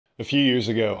A few years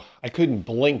ago, I couldn't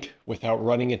blink without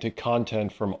running into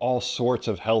content from all sorts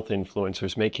of health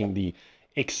influencers making the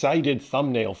excited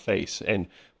thumbnail face and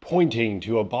pointing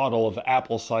to a bottle of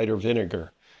apple cider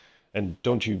vinegar. And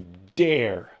don't you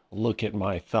dare look at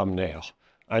my thumbnail.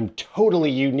 I'm totally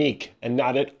unique and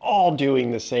not at all doing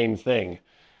the same thing.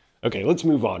 Okay, let's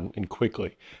move on and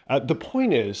quickly. The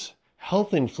point is,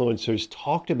 health influencers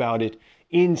talked about it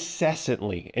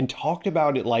incessantly and talked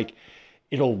about it like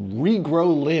it'll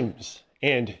regrow limbs.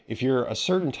 And if you're a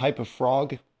certain type of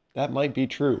frog, that might be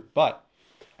true. But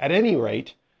at any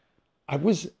rate, I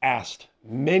was asked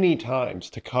many times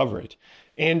to cover it.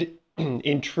 And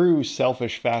in true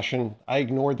selfish fashion, I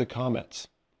ignored the comments.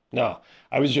 No,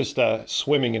 I was just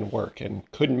swimming in work and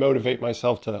couldn't motivate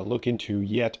myself to look into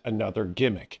yet another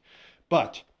gimmick.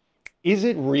 But is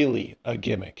it really a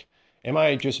gimmick? Am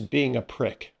I just being a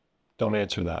prick? Don't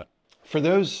answer that. For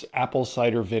those apple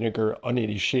cider vinegar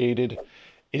uninitiated,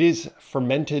 it is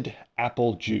fermented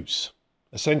apple juice.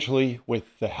 Essentially,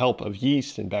 with the help of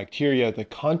yeast and bacteria, the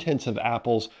contents of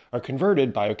apples are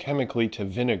converted biochemically to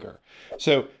vinegar.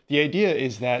 So the idea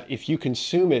is that if you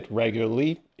consume it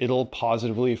regularly, it'll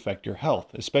positively affect your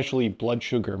health, especially blood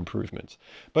sugar improvements.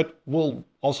 But we'll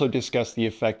also discuss the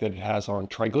effect that it has on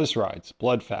triglycerides,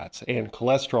 blood fats, and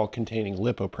cholesterol-containing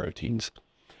lipoproteins.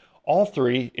 All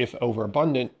three, if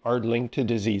overabundant, are linked to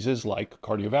diseases like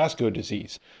cardiovascular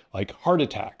disease, like heart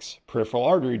attacks, peripheral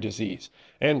artery disease,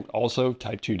 and also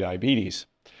type 2 diabetes.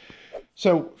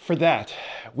 So for that,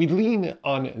 we lean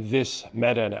on this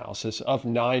meta-analysis of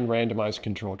 9 randomized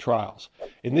controlled trials.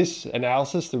 In this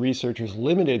analysis, the researchers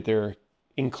limited their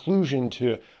inclusion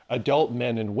to adult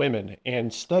men and women,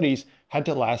 and studies had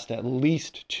to last at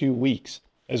least 2 weeks,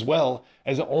 as well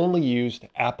as only used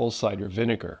apple cider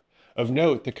vinegar. Of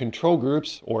note, the control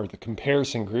groups, or the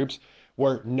comparison groups,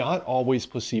 were not always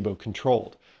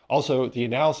placebo-controlled. Also, the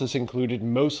analysis included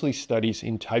mostly studies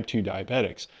in type 2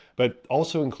 diabetics, but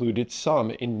also included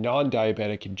some in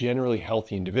non-diabetic and generally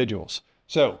healthy individuals.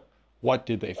 So, what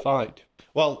did they find?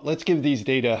 Well, let's give these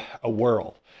data a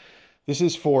whirl. This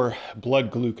is for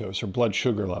blood glucose or blood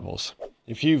sugar levels.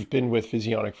 If you've been with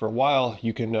Physionic for a while,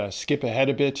 you can skip ahead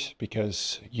a bit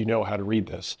because you know how to read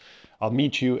this. I'll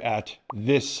meet you at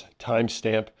this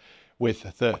timestamp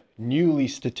with the newly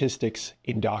statistics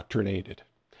indoctrinated.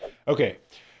 Okay,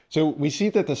 so we see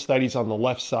that the study's on the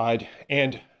left side,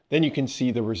 and then you can see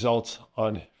the results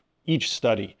on each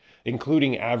study,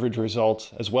 including average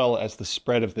results, as well as the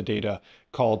spread of the data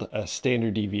called a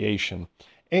standard deviation,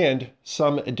 and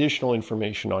some additional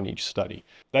information on each study.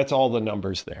 That's all the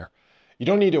numbers there. You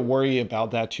don't need to worry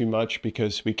about that too much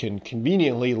because we can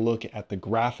conveniently look at the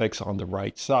graphics on the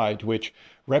right side, which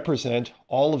represent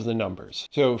all of the numbers.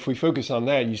 So if we focus on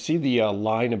that, you see the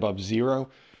line above 0.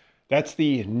 That's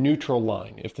the neutral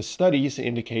line. If the studies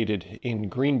indicated in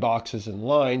green boxes and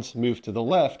lines move to the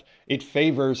left, it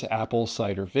favors apple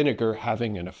cider vinegar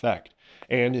having an effect.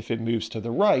 And if it moves to the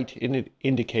right, it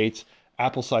indicates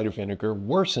apple cider vinegar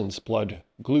worsens blood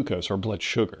glucose or blood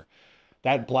sugar.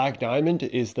 That black diamond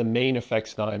is the main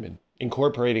effects diamond,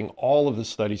 incorporating all of the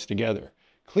studies together.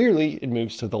 Clearly, it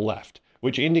moves to the left,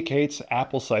 which indicates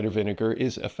apple cider vinegar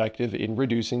is effective in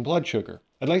reducing blood sugar.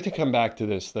 I'd like to come back to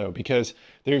this, though, because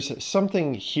there's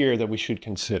something here that we should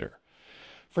consider.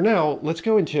 For now, let's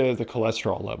go into the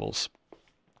cholesterol levels.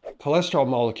 Cholesterol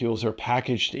molecules are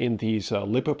packaged in these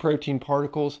lipoprotein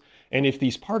particles, and if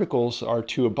these particles are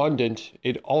too abundant,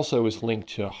 it also is linked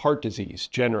to heart disease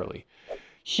generally.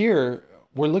 Here,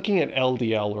 we're looking at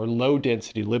LDL, or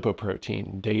low-density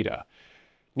lipoprotein data.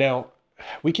 Now,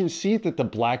 we can see that the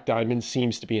black diamond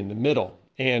seems to be in the middle,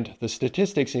 and the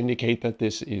statistics indicate that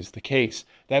this is the case.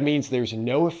 That means there's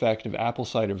no effect of apple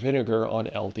cider vinegar on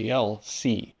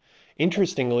LDL-C.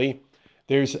 Interestingly,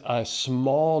 there's a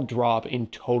small drop in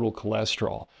total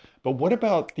cholesterol. But what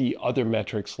about the other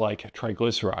metrics like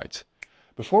triglycerides?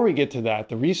 Before we get to that,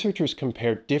 the researchers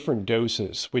compared different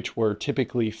doses, which were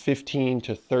typically 15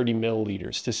 to 30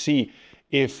 milliliters, to see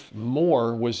if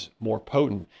more was more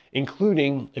potent,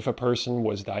 including if a person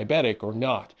was diabetic or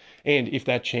not, and if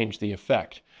that changed the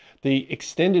effect. The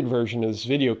extended version of this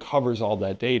video covers all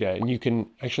that data, and you can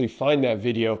actually find that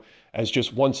video as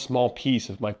just one small piece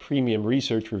of my premium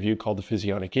research review called the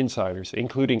Physionic Insiders,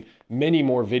 including many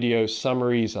more videos,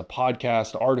 summaries, a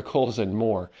podcast, articles, and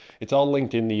more. It's all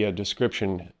linked in the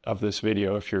description of this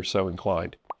video if you're so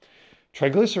inclined.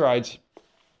 Triglycerides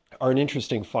are an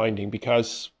interesting finding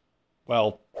because,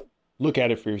 well, look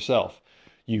at it for yourself.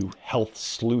 You health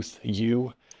sleuth,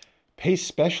 you. Pay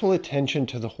special attention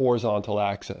to the horizontal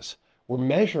axis. We're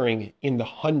measuring in the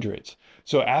hundreds.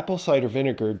 So apple cider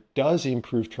vinegar does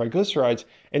improve triglycerides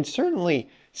and certainly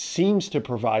seems to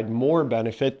provide more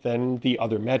benefit than the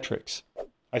other metrics.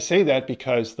 I say that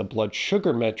because the blood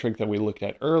sugar metric that we looked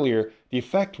at earlier, the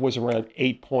effect was around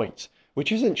 8 points,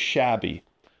 which isn't shabby,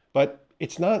 but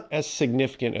it's not as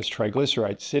significant as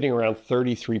triglycerides, sitting around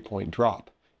 33-point drop.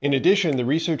 In addition, the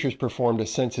researchers performed a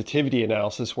sensitivity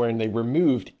analysis wherein they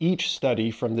removed each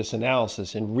study from this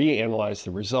analysis and reanalyzed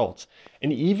the results.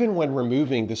 And even when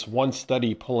removing this one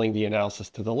study pulling the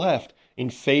analysis to the left in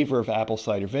favor of apple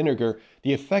cider vinegar,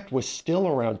 the effect was still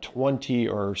around 20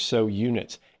 or so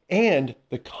units, and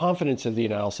the confidence of the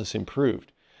analysis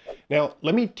improved. Now,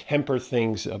 let me temper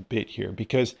things a bit here,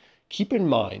 because keep in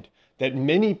mind that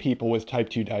many people with type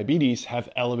 2 diabetes have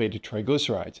elevated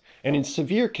triglycerides, and in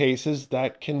severe cases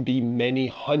that can be many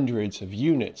hundreds of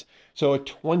units. So a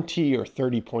 20 or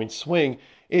 30-point swing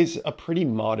is a pretty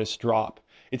modest drop.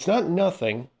 It's not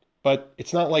nothing, but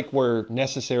it's not like we're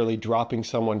necessarily dropping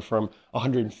someone from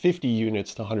 150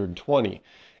 units to 120.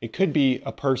 It could be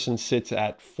a person sits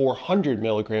at 400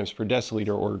 milligrams per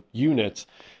deciliter or units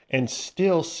and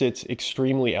still sits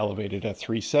extremely elevated at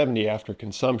 370 after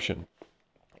consumption.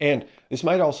 And this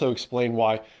might also explain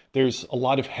why there's a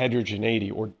lot of heterogeneity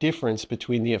or difference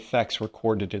between the effects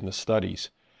recorded in the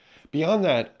studies. Beyond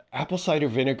that, apple cider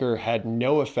vinegar had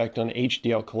no effect on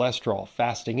HDL cholesterol,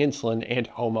 fasting insulin, and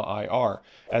HOMA-IR,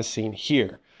 as seen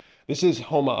here. This is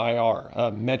HOMA-IR,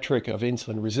 a metric of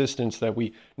insulin resistance that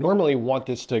we normally want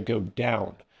this to go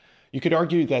down. You could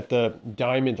argue that the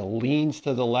diamond leans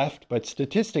to the left, but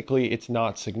statistically it's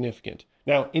not significant.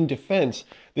 Now, in defense,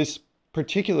 this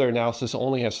particular analysis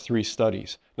only has 3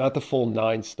 studies, not the full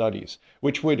 9 studies,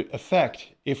 which would affect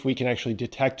if we can actually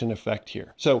detect an effect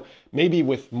here. So maybe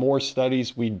with more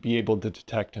studies, we'd be able to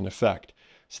detect an effect.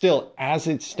 Still, as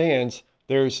it stands,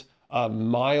 there's a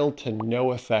mild to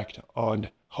no effect on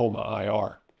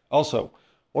HOMA-IR. Also,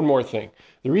 one more thing.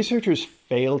 The researchers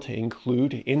failed to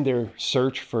include in their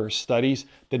search for studies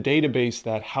the database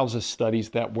that houses studies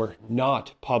that were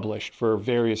not published for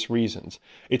various reasons.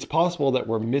 It's possible that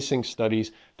we're missing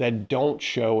studies that don't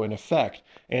show an effect,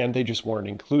 and they just weren't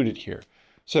included here.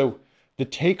 So the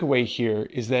takeaway here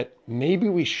is that maybe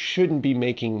we shouldn't be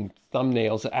making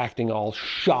thumbnails acting all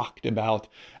shocked about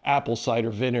apple cider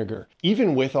vinegar.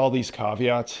 Even with all these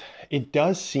caveats, it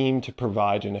does seem to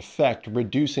provide an effect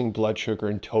reducing blood sugar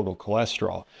and total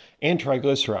cholesterol and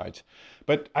triglycerides.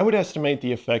 But I would estimate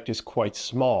the effect is quite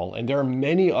small, and there are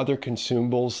many other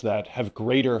consumables that have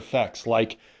greater effects,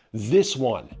 like this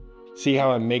one. See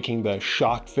how I'm making the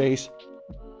shocked face?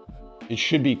 It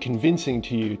should be convincing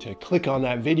to you to click on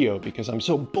that video because I'm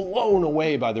so blown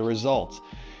away by the results.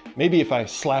 Maybe if I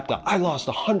slapped I lost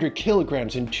 100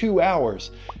 kilograms in 2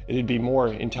 hours, it'd be more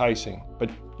enticing, but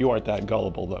you aren't that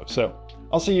gullible though. So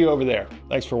I'll see you over there.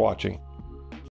 Thanks for watching.